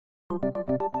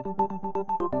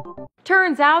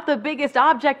Turns out the biggest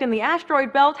object in the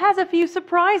asteroid belt has a few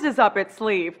surprises up its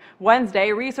sleeve.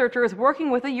 Wednesday, researchers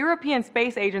working with the European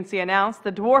Space Agency announced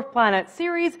the dwarf planet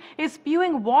Ceres is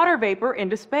spewing water vapor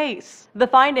into space. The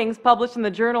findings, published in the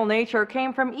journal Nature,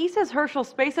 came from ESA's Herschel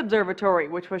Space Observatory,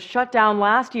 which was shut down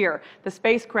last year. The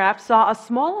spacecraft saw a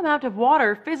small amount of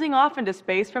water fizzing off into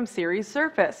space from Ceres'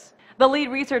 surface. The lead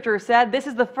researcher said this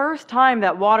is the first time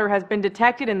that water has been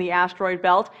detected in the asteroid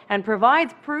belt and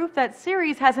provides proof that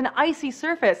Ceres has an icy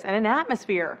surface and an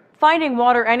atmosphere. Finding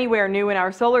water anywhere new in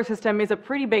our solar system is a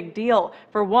pretty big deal.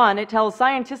 For one, it tells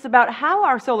scientists about how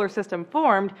our solar system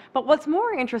formed, but what's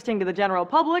more interesting to the general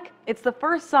public, it's the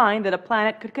first sign that a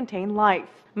planet could contain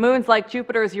life. Moons like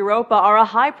Jupiter's Europa are a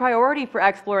high priority for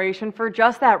exploration for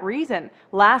just that reason.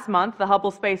 Last month, the Hubble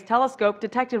Space Telescope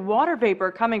detected water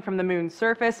vapor coming from the moon's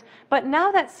surface, but now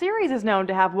that Ceres is known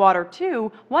to have water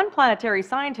too, one planetary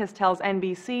scientist tells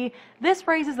NBC this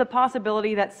raises the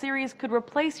possibility that Ceres could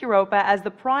replace Europa as the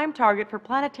prime target for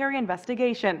planetary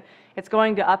investigation. It's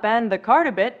going to upend the cart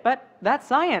a bit, but that's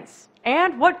science.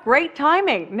 And what great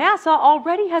timing! NASA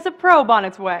already has a probe on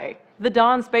its way. The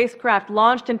Dawn spacecraft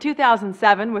launched in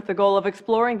 2007 with the goal of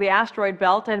exploring the asteroid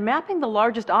belt and mapping the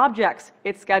largest objects.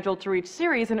 It's scheduled to reach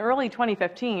Ceres in early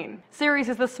 2015. Ceres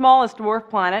is the smallest dwarf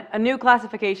planet, a new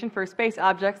classification for space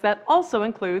objects that also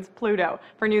includes Pluto.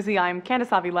 For Newsy, I'm Candace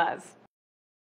Avilés.